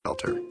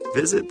shelter.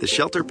 Visit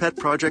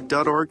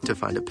theshelterpetproject.org to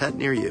find a pet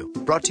near you.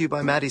 Brought to you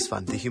by Maddie's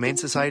Fund, the Humane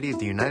Society of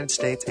the United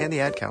States, and the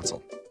Ad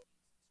Council.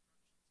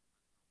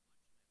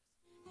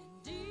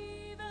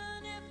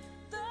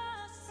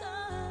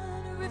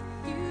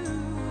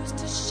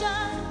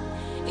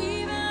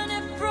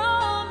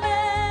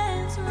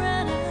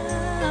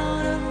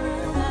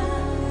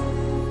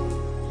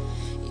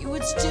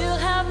 Still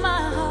have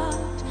my heart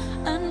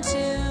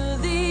until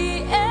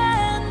the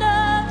end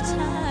of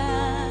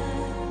time.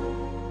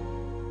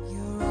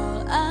 You're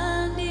all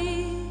I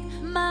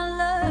need, my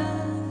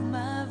love,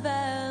 my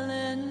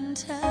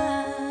Valentine.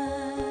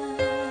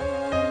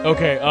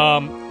 Okay,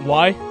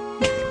 why?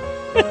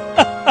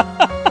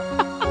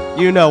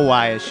 You know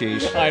why,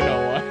 Ashish. I know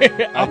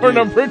why. Hour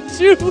number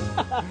 2.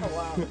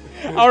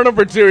 Hour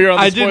number 2 here on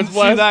the I Sports didn't see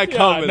Blast. that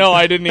coming. No,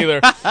 I didn't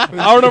either.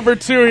 Hour number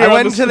 2 here. I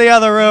went into the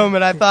other room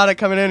and I thought of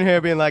coming in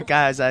here being like,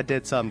 guys, I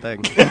did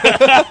something.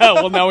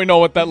 Well, now we know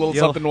what that little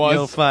something was.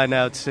 You'll find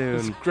out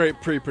soon.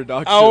 Great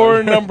pre-production.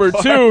 Hour number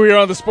 2 here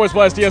on the Sports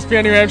Blast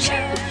ESPN New Hampshire.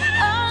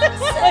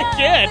 I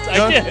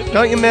can't.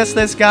 Don't you miss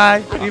this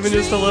guy, even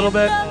just a little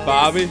bit?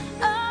 Bobby.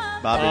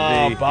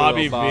 Bobby V.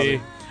 Bobby Good old V.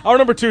 Bobby. Hour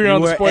number 2 here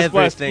on You the were Sports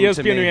Blast, everything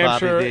to ESPN New me,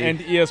 Hampshire, Bobby V. and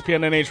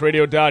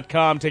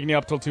ESPNNHradio.com, taking you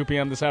up till 2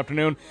 p.m. this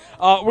afternoon.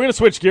 We're going to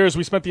switch gears.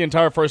 We spent the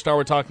entire first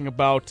hour talking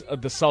about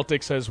the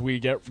Celtics as we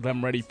get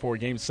them ready for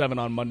Game 7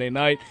 on Monday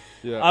night.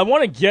 Yeah. I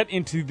want to get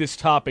into this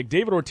topic.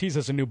 David Ortiz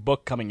has a new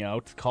book coming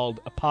out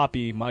called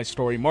Poppy, My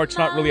Story. Mark's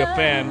not really a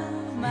fan.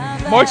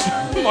 Mark's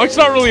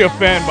not really a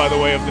fan, by the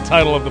way, of the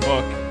title of the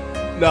book.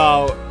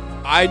 No,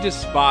 I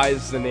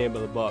despise the name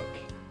of the book.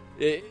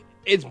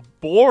 It's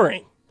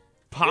boring.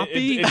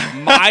 Poppy,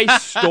 my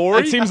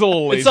story. It seems a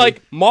little lazy. It's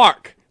like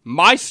Mark,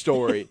 my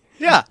story.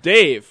 Yeah.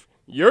 Dave,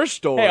 your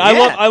story. Hey,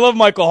 I love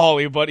Michael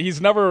Hawley, but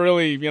he's never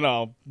really,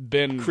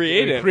 been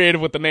creative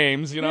with the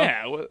names,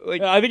 Yeah,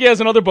 I think he has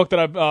another book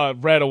that I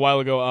read a while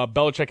ago,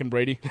 Belichick and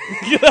Brady.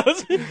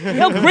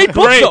 Great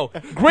book, though.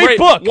 Great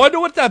book. Wonder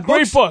what that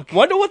Great book.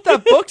 Wonder what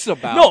that book's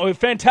about. No,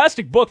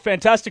 fantastic book,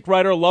 fantastic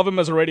writer. Love him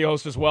as a radio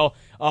host as well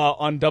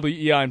on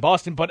WEI in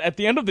Boston. But at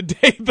the end of the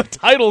day, the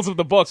titles of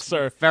the books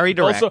are very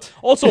direct.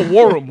 Also,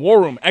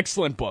 War Room,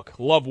 excellent book.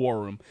 Love War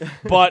Room.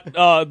 But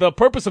the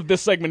purpose of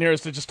this segment here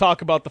is to just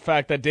talk about the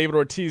fact that David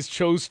Ortiz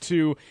chose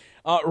to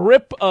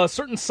rip a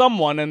certain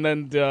someone, and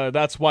then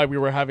that's why we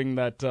were having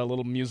that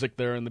little music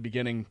there in the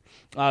beginning.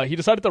 He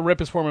decided to rip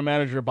his former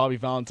manager, Bobby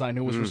Valentine,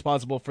 who was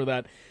responsible for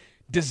that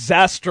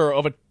disaster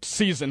of a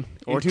season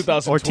in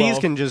 2012. Ortiz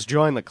can just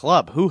join the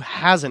club. Who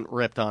hasn't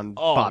ripped on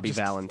Bobby just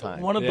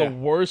Valentine? One of the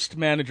worst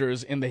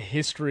managers in the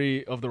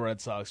history of the Red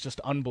Sox.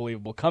 Just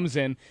unbelievable. Comes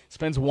in,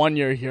 spends 1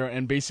 year here,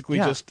 and basically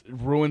just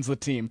ruins the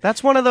team.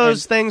 That's one of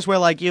those things where,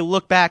 like, you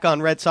look back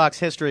on Red Sox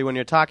history when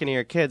you're talking to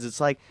your kids.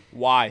 It's like,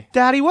 why?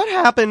 Daddy, what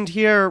happened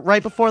here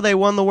right before they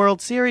won the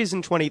World Series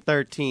in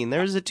 2013?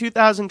 There was a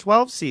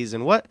 2012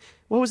 season. What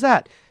was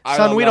that?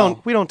 Son, we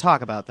don't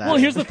talk about that. Well,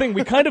 here's the thing: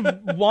 we kind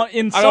of want,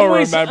 in I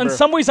don't some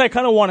remember. ways, I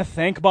kind of want to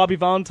thank Bobby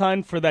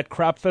Valentine for that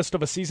crap fest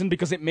of a season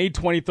because it made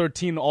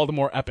 2013 all the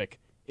more epic.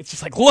 It's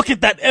just like, look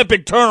at that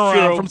epic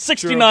turnaround from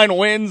 69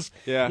 wins,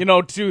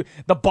 to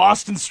the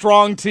Boston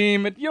Strong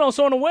team.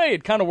 So in a way,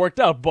 it kind of worked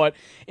out. But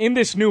in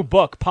this new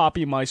book,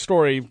 Poppy, My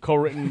Story,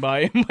 co-written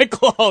by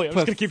Michael Hawley, I'm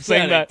just going to keep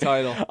saying that.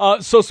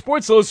 Title. So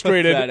Sports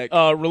Illustrated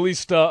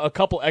released a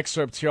couple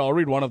excerpts here. I'll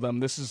read one of them.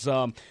 This is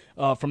from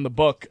the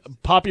book.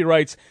 Poppy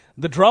writes,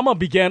 "The drama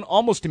began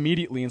almost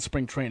immediately in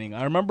spring training.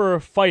 I remember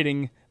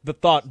fighting the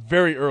thought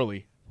very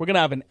early, we're going to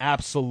have an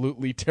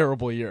absolutely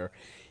terrible year.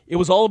 It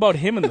was all about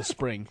him in the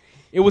spring.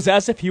 It was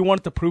as if he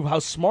wanted to prove how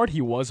smart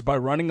he was by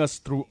running us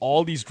through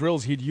all these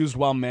drills he'd used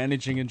while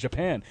managing in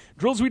Japan.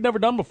 Drills we'd never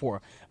done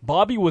before.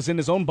 Bobby was in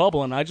his own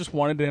bubble, and I just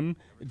wanted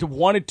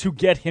to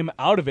get him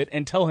out of it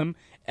and tell him,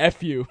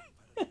 F you."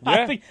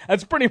 I think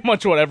that's pretty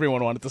much what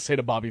everyone wanted to say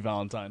to Bobby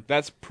Valentine.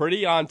 That's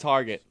pretty on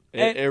target.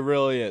 It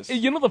really is.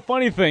 The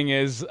funny thing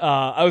is,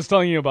 I was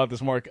telling you about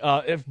this, Mark.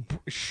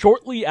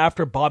 Shortly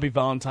after Bobby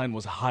Valentine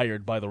was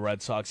hired by the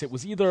Red Sox, it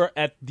was either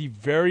at the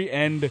very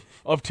end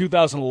of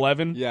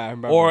 2011 I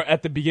remember. or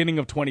at the beginning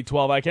of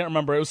 2012. I can't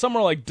remember. It was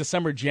somewhere like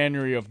December,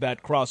 January of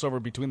that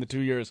crossover between the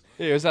 2 years.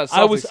 Yeah, it was at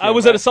I was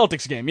at a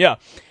Celtics game, yeah.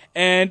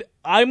 And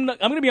I'm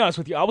going to be honest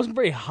with you. I wasn't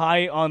very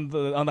high on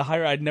the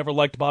hire. I'd never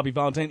liked Bobby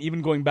Valentine,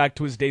 even going back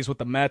to his days with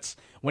the Mets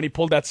when he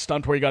pulled that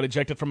stunt where he got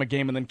ejected from a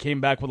game and then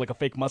came back with like a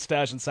fake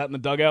mustache and sat in the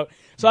dugout.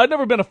 So I'd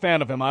never been a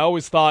fan of him. I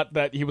always thought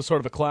that he was sort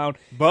of a clown.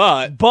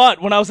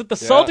 But when I was at the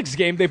Celtics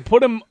game, they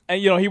put him,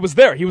 he was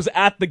there. He was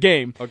at the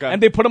game. Okay.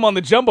 And they put him on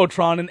the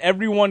Jumbotron, and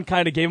everyone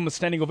kind of gave him a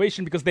standing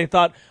ovation because they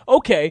thought,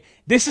 okay,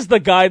 this is the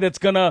guy that's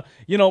going to,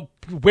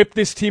 whip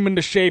this team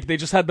into shape. They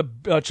just had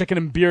the chicken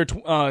and beer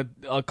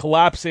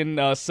collapse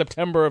in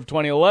September of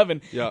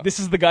 2011. Yeah. This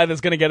is the guy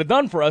that's going to get it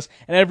done for us.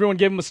 And everyone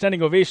gave him a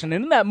standing ovation.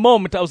 And in that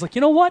moment, I was like, you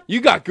know what?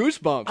 You got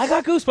goosebumps. I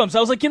got goosebumps. I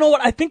was like, you know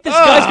what? I think this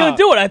guy's going to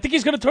do it. I think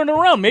he's going to turn it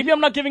around. Maybe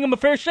I'm not giving him a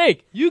fair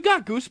shake. You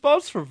got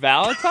goosebumps for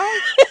Valentine?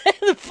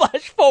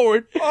 Flash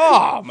forward.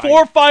 Oh, my 4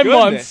 or 5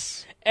 goodness.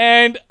 months.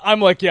 And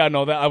I'm like, yeah,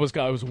 no, that I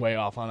was way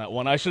off on that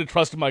one. I should have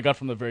trusted my gut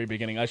from the very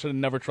beginning. I should have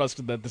never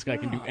trusted that this guy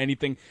can do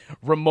anything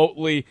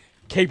remotely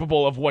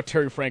capable of what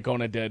Terry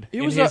Francona did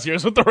in his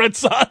years with the Red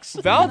Sox.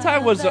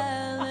 Valentine was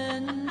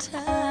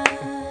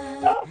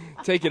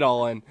take it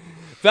all in.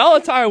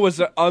 Valentine was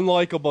an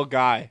unlikable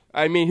guy.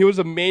 I mean, he was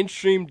a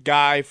mainstream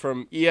guy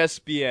from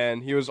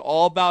ESPN. He was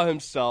all about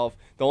himself.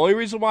 The only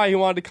reason why he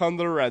wanted to come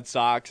to the Red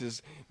Sox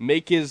is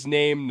make his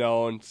name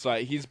known. So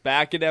he's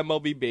back in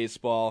MLB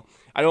baseball.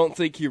 I don't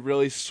think he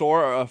really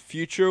saw a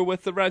future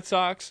with the Red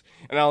Sox,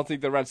 and I don't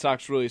think the Red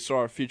Sox really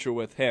saw a future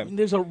with him.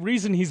 There's a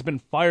reason he's been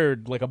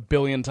fired like a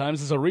billion times.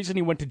 There's a reason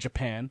he went to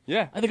Japan.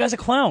 Yeah. And the guy's a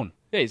clown.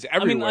 Yeah, he's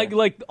everywhere. I mean,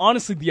 like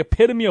honestly, the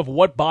epitome of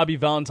what Bobby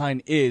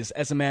Valentine is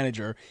as a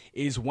manager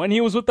is when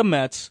he was with the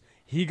Mets,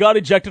 he got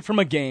ejected from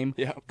a game,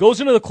 goes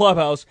into the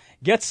clubhouse,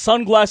 gets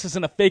sunglasses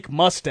and a fake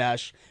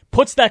mustache,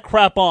 puts that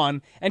crap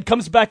on, and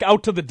comes back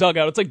out to the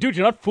dugout. It's like, dude,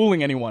 you're not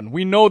fooling anyone.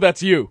 We know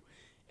that's you.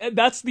 And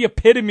that's the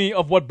epitome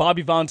of what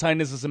Bobby Valentine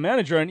is as a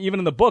manager. And even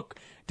in the book,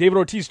 David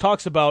Ortiz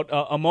talks about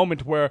a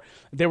moment where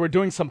they were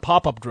doing some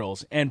pop-up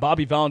drills, and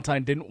Bobby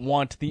Valentine didn't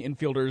want the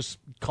infielders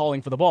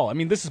calling for the ball. I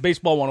mean, this is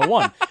baseball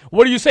 101.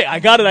 What do you say? I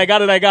got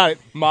it.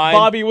 Mine.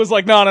 Bobby was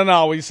like,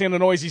 no. We see in a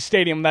noisy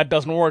stadium, that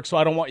doesn't work, so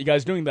I don't want you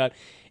guys doing that.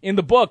 In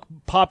the book,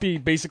 Poppy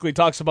basically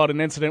talks about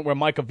an incident where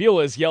Mike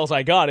Aviles yells,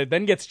 I got it,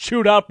 then gets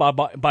chewed out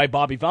by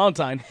Bobby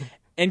Valentine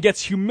and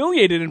gets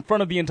humiliated in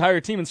front of the entire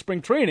team in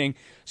spring training.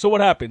 So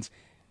what happens?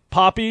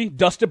 Poppy,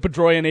 Dustin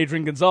Pedroia, and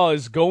Adrian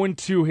Gonzalez go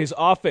into his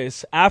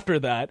office after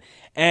that,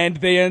 and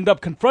they end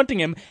up confronting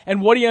him, and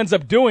what he ends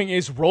up doing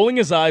is rolling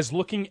his eyes,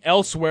 looking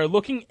elsewhere,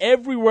 looking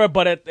everywhere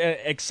but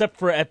except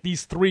for at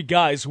these three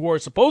guys who are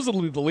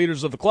supposedly the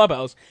leaders of the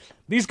clubhouse.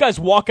 These guys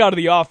walk out of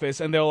the office,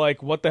 and they're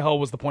like, what the hell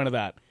was the point of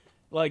that?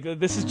 Like,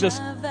 this is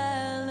just...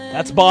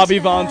 That's Bobby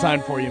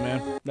Valentine for you,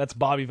 man. That's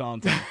Bobby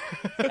Valentine.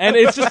 And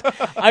it's just...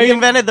 He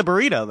invented the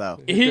burrito, though.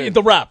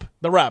 The rap.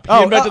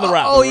 He invented the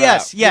rap. Oh,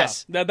 yes. Yeah.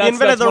 He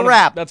invented the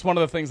rap. That's one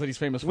of the things that he's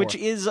famous for. Which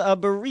is a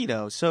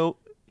burrito, so...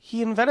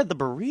 He invented the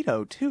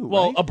burrito, too,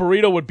 Well, right? a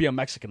burrito would be a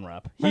Mexican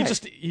rap. Right.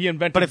 He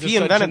invented But if he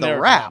invented the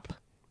rap,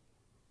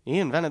 he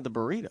invented the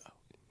burrito.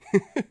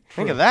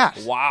 Think of that.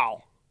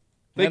 Wow.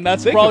 And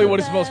that's probably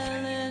what is most...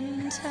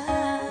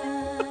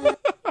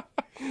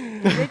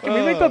 Can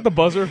we make that the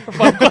buzzer for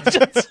 5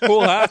 questions?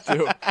 We'll have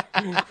to.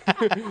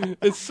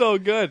 It's so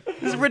good.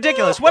 This is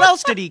ridiculous. What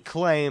else did he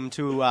claim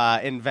to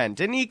invent?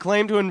 Didn't he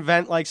claim to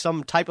invent, like,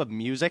 some type of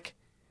music?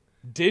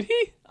 Did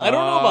he? I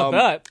don't know about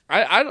that.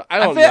 I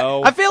don't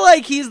know. I feel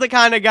like he's the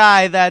kind of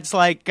guy that's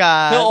like... He'll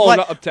own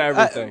up to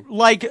everything.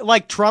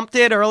 Like Trump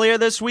did earlier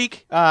this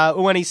week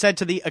when he said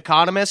to The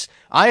Economist,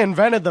 I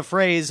invented the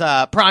phrase,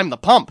 prime the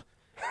pump.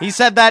 He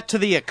said that to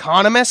The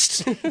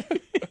Economist,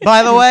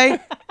 by the way.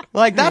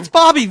 Like, that's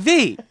Bobby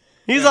V.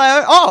 He's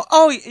like,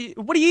 oh,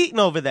 what are you eating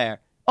over there?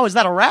 Oh, is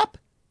that a wrap?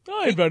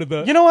 I invented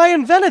that. You know, I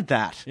invented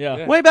that.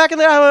 Yeah. Way back in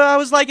there, I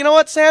was like, you know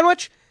what,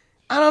 sandwich?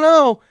 I don't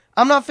know.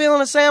 I'm not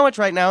feeling a sandwich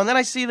right now. And then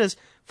I see this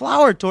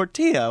flour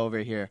tortilla over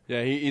here.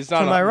 Yeah, he's not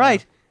to my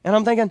right. And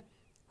I'm thinking,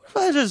 what if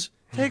I just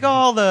take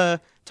all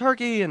the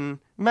turkey and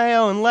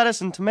mayo and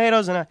lettuce and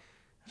tomatoes and I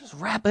just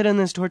wrap it in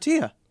this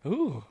tortilla?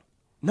 Ooh.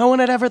 No one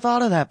had ever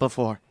thought of that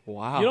before.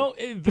 Wow. You know,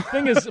 the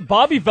thing is,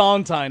 Bobby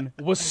Valentine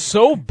was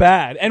so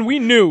bad, and we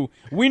knew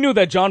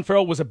that John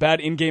Farrell was a bad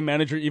in-game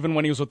manager even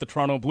when he was with the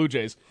Toronto Blue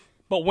Jays.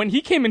 But when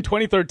he came in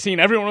 2013,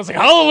 everyone was like,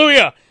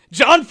 hallelujah,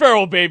 John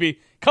Farrell,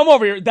 baby. Come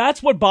over here.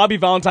 That's what Bobby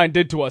Valentine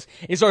did to us,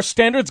 is our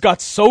standards got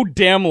so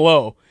damn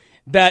low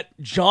that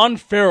John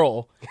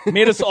Farrell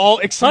made us all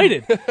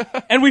excited.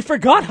 And we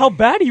forgot how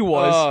bad he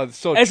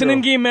was as an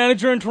in-game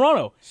manager in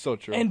Toronto. So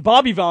true. And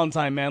Bobby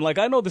Valentine, man, like,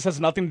 I know this has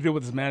nothing to do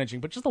with his managing,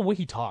 but just the way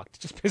he talked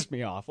just pissed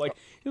me off. Like,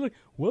 he's like,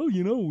 well,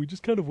 you know, we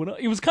just kind of went out.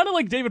 It was kind of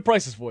like David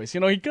Price's voice.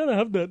 You know, he kind of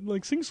have that,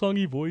 like,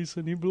 sing-songy voice,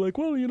 and he'd be like,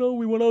 well, you know,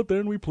 we went out there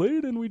and we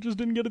played, and we just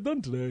didn't get it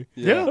done today.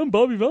 Yeah. I'm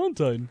Bobby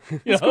Valentine.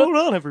 What's going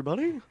on,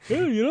 everybody?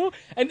 Yeah, you know?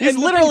 He's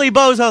literally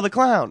Bozo the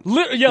Clown.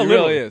 Literally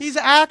really is. He's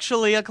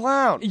actually a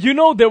clown. You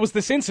know, there was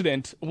this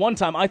incident one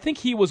time. I think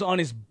he was on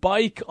his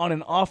bike on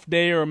an off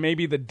day or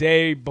maybe the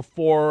day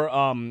before,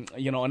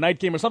 you know, a night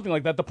game or something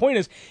like that. The point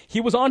is,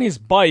 he was on his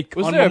bike.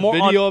 Was there a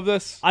video of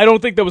this? I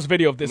don't think there was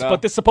video of this, No.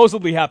 but this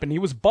supposedly happened. He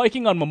was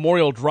biking on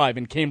Memorial Drive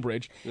in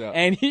Cambridge,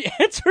 and he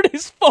answered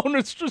his phone and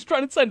was just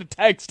trying to send a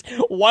text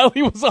while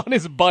he was on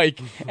his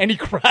bike, and he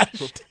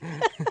crashed.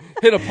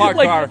 Hit a parked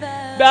car.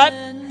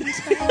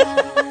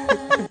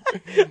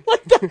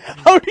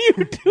 How do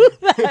you do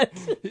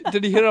that?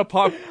 Did he hit a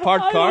parked car?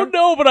 I don't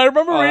know, but I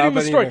remember reading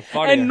the that'd story. been even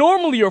funnier. And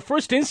normally your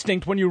first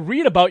instinct when you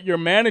read about your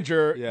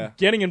manager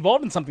getting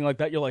involved in something like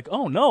that, you're like,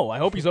 oh no, I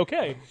hope he's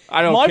okay.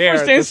 I don't My care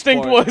first at this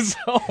instinct point. was,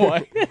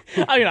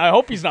 I mean, I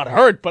hope he's not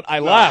hurt, but I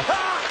laughed.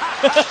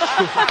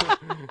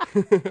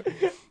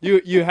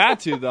 You had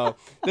to, though.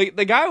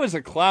 The guy was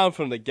a clown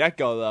from the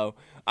get-go, though.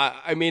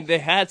 I mean, they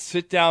had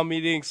sit-down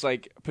meetings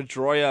like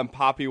Pedroia and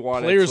Poppy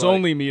wanted.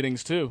 Players-only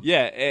meetings, too.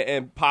 Yeah,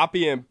 and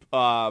Poppy and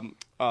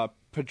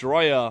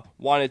Pedroia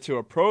wanted to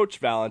approach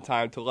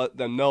Valentine to let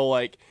them know,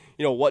 like,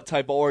 you know, what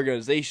type of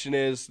organization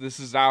this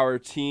is our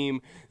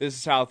team, this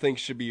is how things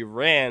should be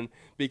ran,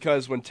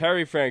 because when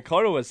Terry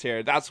Francona was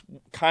here, that's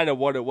kind of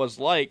what it was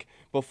like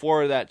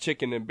before that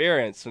chicken and beer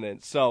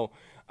incident. So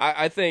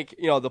I think,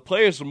 you know, the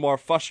players were more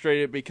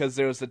frustrated because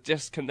there was a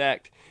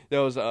disconnect.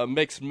 There was a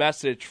mixed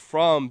message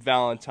from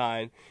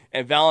Valentine,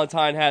 and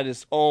Valentine had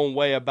his own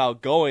way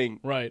about going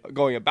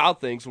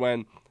about things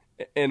when,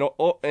 in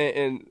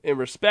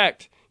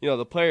respect, you know,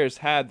 the players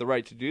had the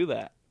right to do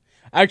that.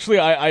 Actually,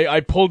 I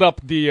pulled up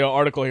the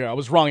article here. I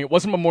was wrong. It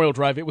wasn't Memorial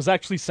Drive. It was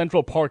actually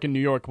Central Park in New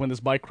York when this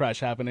bike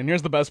crash happened. And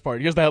here's the best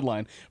part. Here's the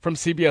headline from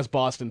CBS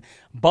Boston.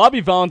 Bobby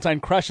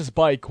Valentine crashes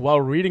bike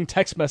while reading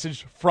text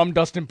message from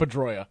Dustin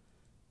Pedroia.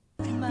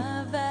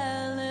 My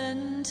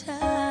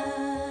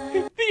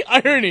Valentine. The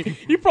irony.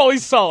 He probably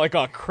saw, like,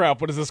 oh, crap,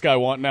 what does this guy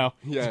want now?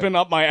 Yeah. He's been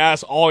up my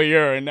ass all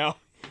year, and now...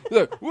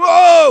 Look,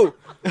 whoa!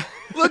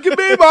 Look at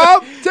me,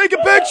 Mom! Take a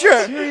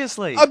picture!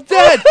 Seriously. I'm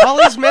dead!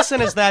 All he's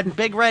missing is that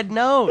big red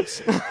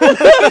nose.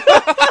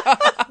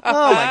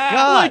 Oh my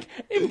God!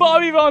 Like,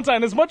 Bobby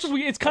Valentine, as much as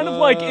it's kind of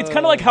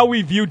like how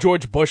we view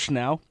George Bush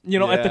now. You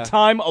know, at the Yeah.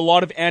 time, a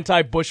lot of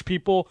anti-Bush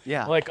people,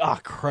 Yeah. like, oh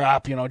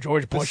crap, you know,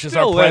 George Bush is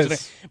our still president.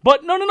 is.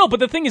 But no. But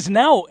the thing is,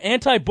 now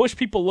anti-Bush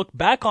people look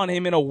back on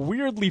him in a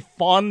weirdly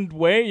fond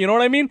way. You know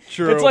what I mean?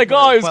 True. It's like,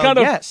 oh, it was Well, kind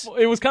of, yes.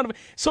 it was kind of.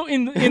 So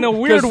in a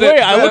weird 'Cause way,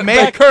 the- I the look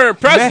main back. current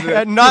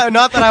president.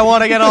 Not that I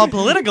want to get all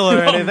political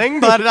or anything,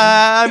 but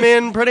I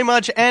mean, pretty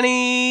much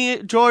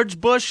any George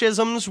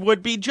Bush-isms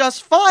would be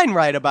just fine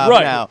right about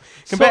Right. now.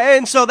 So-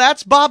 And so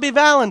that's Bobby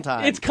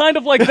Valentine. It's kind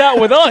of like that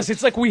with us.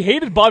 It's like we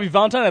hated Bobby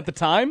Valentine at the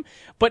time,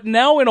 but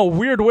now in a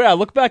weird way, I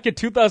look back at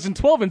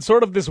 2012 in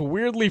sort of this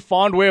weirdly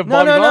fond way of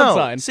Bobby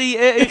Valentine. See,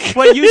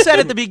 what you said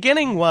at the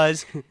beginning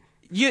was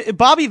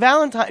Bobby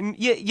Valentine.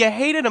 You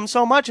hated him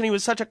so much, and he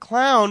was such a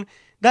clown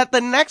that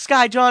the next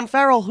guy, John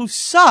Farrell, who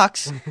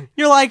sucks,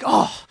 you're like,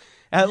 oh,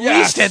 at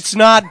least it's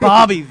not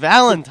Bobby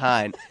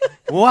Valentine.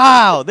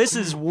 Wow, this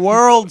is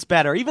worlds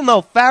better. Even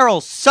though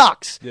Farrell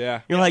sucks,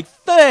 Yeah. you're like,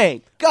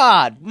 thank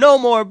God, no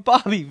more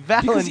Bobby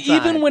Valentine. Because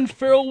even when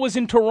Farrell was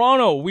in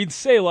Toronto, we'd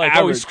say, like, oh, he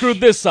Average.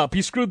 screwed this up,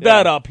 he screwed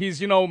that up,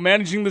 he's, you know,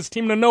 managing this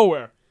team to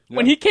nowhere.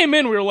 When he came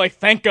in, we were like,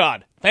 thank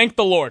God, thank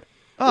the Lord.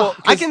 Oh,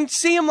 I can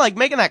see him like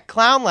making that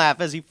clown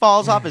laugh as he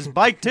falls off his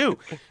bike too.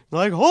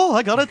 Like, oh,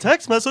 I got a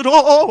text message.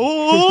 Oh.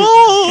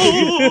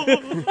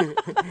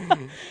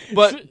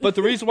 But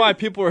the reason why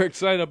people were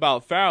excited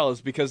about Farrell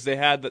is because they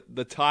had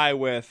the tie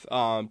with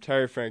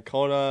Terry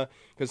Francona,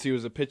 because he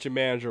was a pitching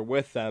manager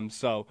with them.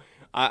 So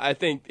I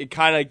think it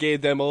kind of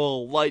gave them a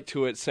little light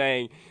to it,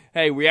 saying,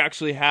 hey, we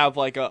actually have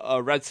like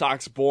a Red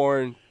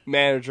Sox-born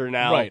manager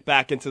now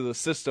back into the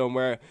system,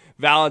 where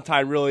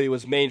Valentine really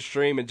was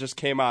mainstream and just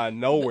came out of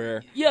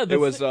nowhere. Yeah, it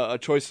was a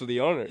choice of the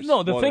owners.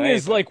 No, the more thing than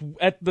is, anything.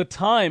 like, at the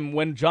time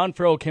when John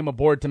Farrell came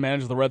aboard to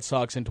manage the Red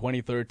Sox in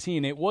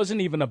 2013, it wasn't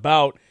even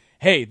about,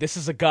 hey, this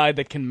is a guy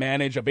that can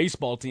manage a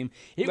baseball team.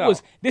 It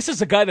was, this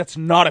is a guy that's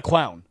not a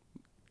clown.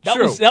 That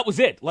was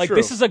it. Like,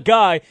 this is a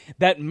guy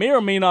that may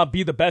or may not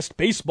be the best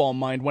baseball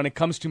mind when it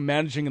comes to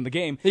managing in the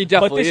game. He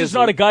definitely But this is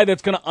isn't. not a guy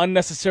that's going to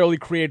unnecessarily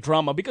create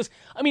drama, because,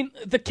 I mean,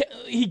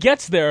 he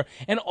gets there,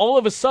 and all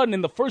of a sudden,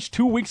 in the first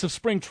 2 weeks of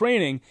spring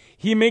training,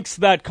 he makes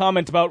that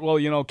comment about, well,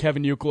 you know,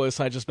 Kevin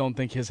Youkilis, I just don't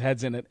think his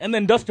head's in it. And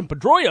then Dustin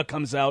Pedroia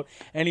comes out,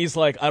 and he's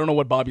like, I don't know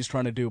what Bobby's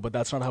trying to do, but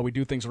that's not how we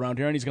do things around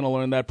here, and he's going to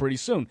learn that pretty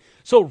soon.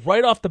 So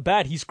right off the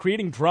bat, he's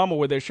creating drama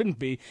where there shouldn't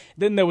be.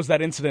 Then there was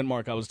that incident,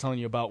 Mark, I was telling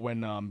you about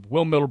when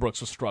Will Middlebrooks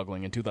was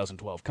struggling in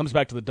 2012. Comes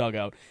back to the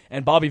dugout,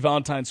 and Bobby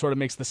Valentine sort of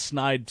makes the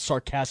snide,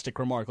 sarcastic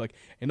remark, like,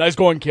 hey, nice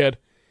going, kid.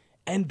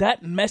 And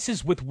that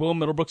messes with Will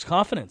Middlebrooks'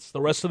 confidence the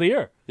rest of the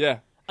year. Yeah.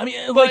 I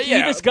mean, like,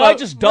 yeah, this guy but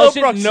just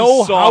doesn't Middlebrooks is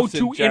know how soft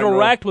in to general.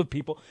 interact with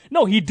people.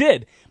 No, he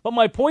did. But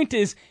my point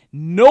is,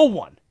 no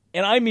one,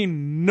 and I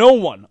mean no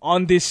one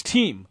on this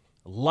team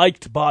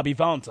liked Bobby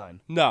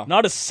Valentine. No.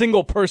 Not a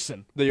single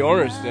person. The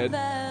owners did.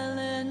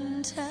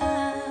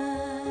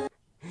 Valentine.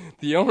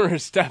 The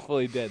owners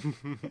definitely did.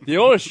 The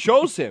owners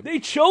chose him. They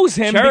chose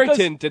him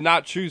Charrington did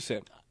not choose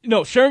him.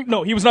 No,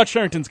 he was not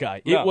Sherrington's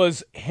guy. No. It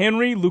was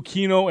Henry,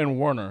 Lucchino, and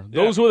Werner.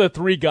 Those were the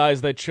three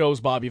guys that chose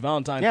Bobby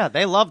Valentine. Yeah,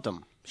 they loved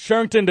him.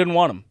 Sherrington didn't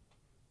want him.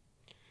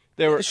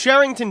 They were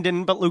Sherrington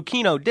didn't, but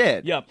Lucchino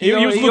did. Yeah, he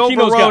he was he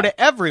Lucchino's overrode guy.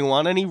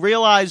 everyone, and he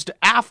realized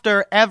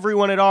after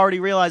everyone had already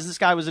realized this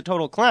guy was a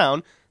total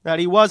clown that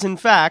he was, in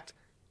fact,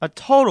 a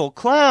total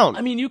clown.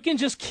 I mean, you can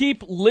just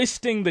keep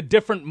listing the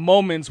different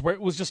moments where it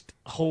was just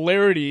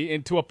hilarity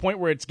into a point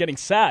where it's getting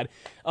sad.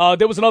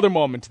 There was another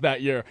moment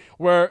that year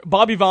where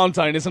Bobby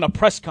Valentine is in a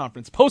press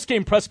conference,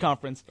 post-game press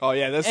conference. Oh,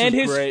 yeah, this and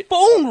is his great.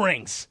 phone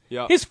rings.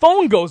 Yeah. His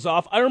phone goes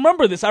off. I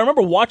remember this. I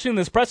remember watching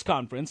this press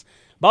conference.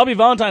 Bobby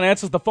Valentine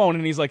answers the phone,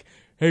 and he's like,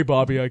 hey,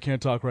 Bobby, I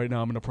can't talk right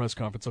now. I'm in a press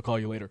conference. I'll call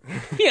you later.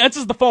 He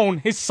answers the phone.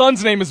 His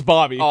son's name is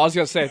Bobby. Oh, I was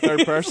gonna say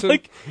third person.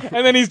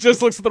 And then he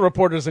just looks at the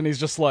reporters, and he's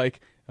just like,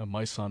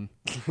 My son.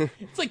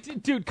 It's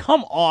like, dude,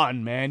 come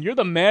on, man. You're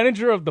the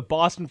manager of the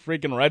Boston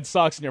freaking Red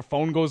Sox, and your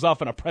phone goes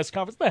off in a press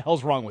conference. What the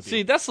hell's wrong with you?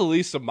 See, that's the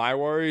least of my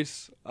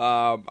worries.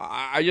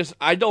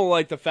 I don't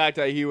like the fact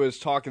that he was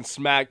talking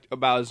smack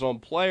about his own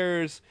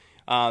players.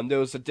 There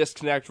was a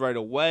disconnect right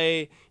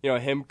away.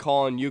 Him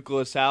calling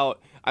Youkilis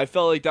out. I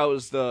felt like that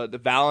was the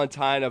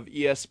Valentine of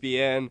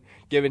ESPN,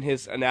 giving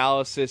his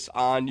analysis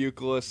on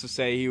Youkilis to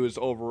say he was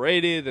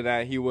overrated and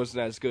that he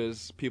wasn't as good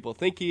as people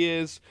think he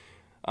is.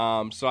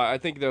 So I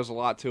think there's a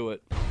lot to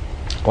it.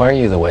 Why are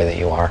you the way that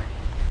you are?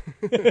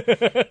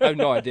 I have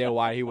no idea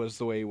why he was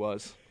the way he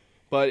was.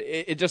 But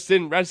it just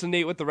didn't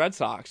resonate with the Red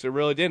Sox. It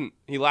really didn't.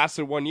 He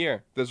lasted 1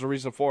 year. There's a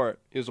reason for it.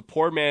 He was a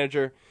poor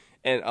manager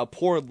and a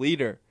poor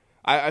leader.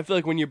 I feel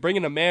like when you bring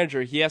in a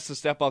manager, he has to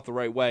step up the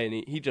right way, and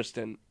he just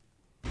didn't.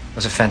 It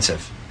was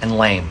offensive and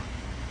lame.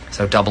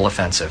 So double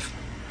offensive.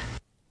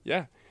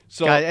 Yeah.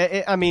 So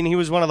I mean, he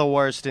was one of the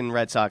worst in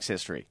Red Sox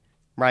history,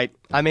 right?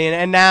 I mean,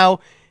 and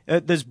now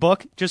this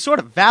book just sort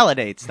of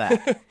validates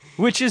that,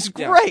 which is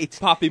great.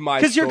 Poppy, my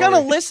because you're gonna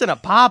listen to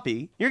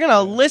Poppy, you're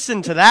gonna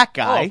listen to that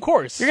guy. Oh, of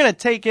course, you're gonna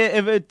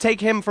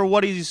take him for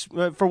what he's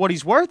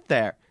worth.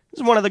 There, this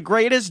is one of the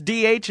greatest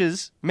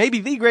DHs, maybe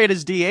the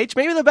greatest DH,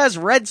 maybe the best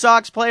Red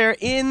Sox player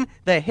in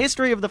the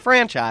history of the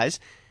franchise,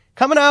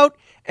 coming out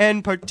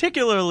and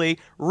particularly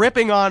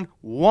ripping on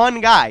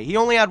one guy. He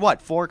only had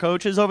 4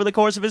 coaches over the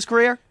course of his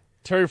career.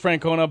 Terry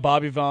Francona,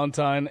 Bobby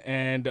Valentine,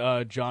 and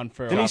John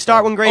Farrell. Didn't he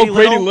start when Grady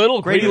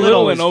Little? Grady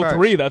Little in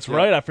 03. That's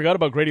right. I forgot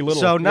about Grady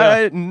Little. So he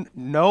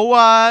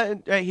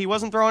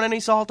wasn't throwing any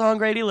salt on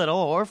Grady Little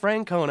or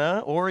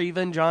Francona or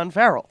even John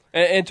Farrell.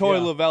 And Torey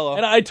Lovullo.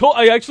 And I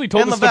actually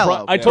told this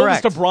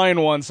Correct. to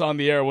Brian once on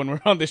the air when we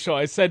were on the show.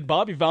 I said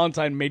Bobby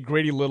Valentine made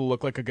Grady Little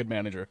look like a good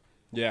manager.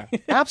 Yeah.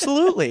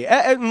 Absolutely.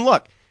 And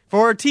look, for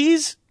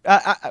Ortiz,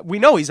 we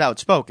know he's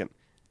outspoken.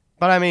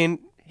 But I mean,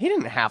 he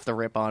didn't have to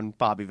rip on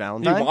Bobby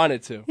Valentine. He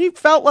wanted to. He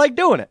felt like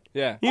doing it.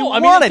 Yeah. He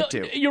wanted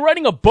to. You're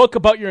writing a book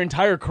about your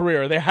entire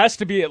career. There has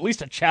to be at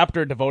least a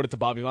chapter devoted to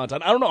Bobby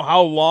Valentine. I don't know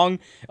how long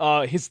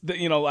I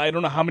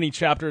don't know how many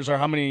chapters or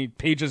how many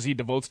pages he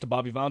devotes to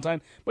Bobby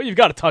Valentine, but you've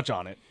got to touch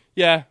on it.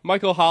 Yeah,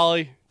 Michael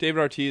Hawley, David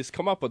Ortiz,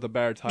 come up with a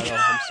better title.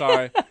 I'm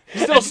sorry.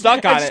 Still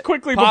stuck on it.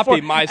 Quickly Poppy,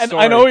 before, my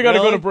story. I know we got to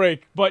Really? go to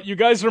break, but you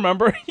guys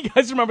remember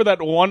that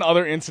one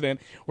other incident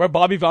where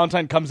Bobby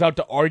Valentine comes out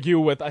to argue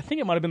with, I think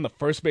it might have been the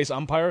first base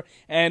umpire,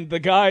 and the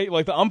guy,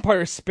 the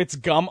umpire spits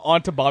gum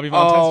onto Bobby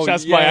Valentine's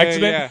chest by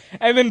accident,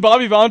 and then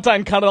Bobby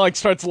Valentine kind of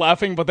starts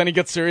laughing, but then he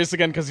gets serious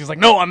again because he's like,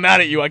 no, I'm mad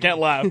at you, I can't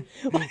laugh.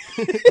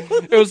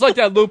 It was like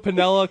that Lou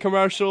Pinella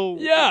commercial.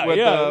 Yeah, with,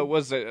 yeah. It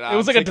was a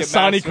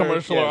Dasani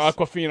commercial or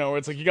Aquafina where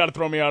it's like, you got to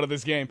throw me out of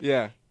this game.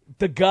 Yeah.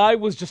 The guy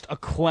was just a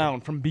clown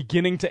from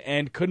beginning to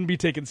end, couldn't be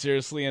taken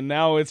seriously, and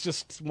now it's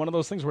just one of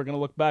those things we're going to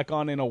look back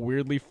on in a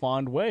weirdly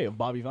fond way of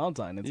Bobby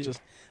Valentine. It's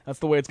just, that's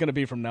the way it's going to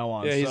be from now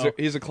on. Yeah,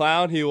 he's a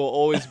clown. He will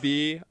always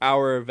be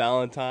our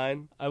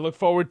Valentine. I look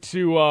forward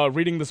to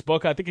reading this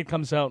book. I think it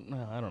comes out,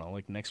 I don't know,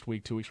 next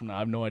week, 2 weeks from now. I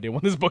have no idea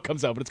when this book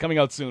comes out, but it's coming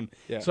out soon.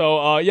 Yeah.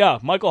 So,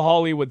 Michael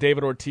Hawley with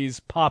David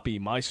Ortiz, Poppy,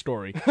 My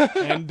Story.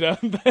 And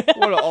what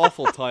an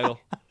awful title.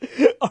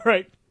 All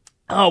right.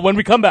 When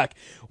we come back,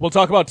 we'll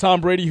talk about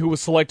Tom Brady, who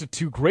was selected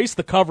to grace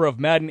the cover of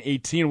Madden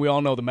 18. We all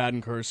know the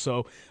Madden curse,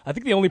 so I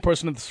think the only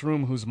person in this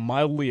room who's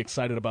mildly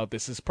excited about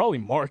this is probably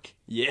Mark.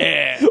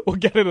 Yeah. We'll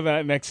get into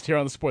that next here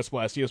on the Sports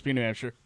Blast, ESPN New Hampshire.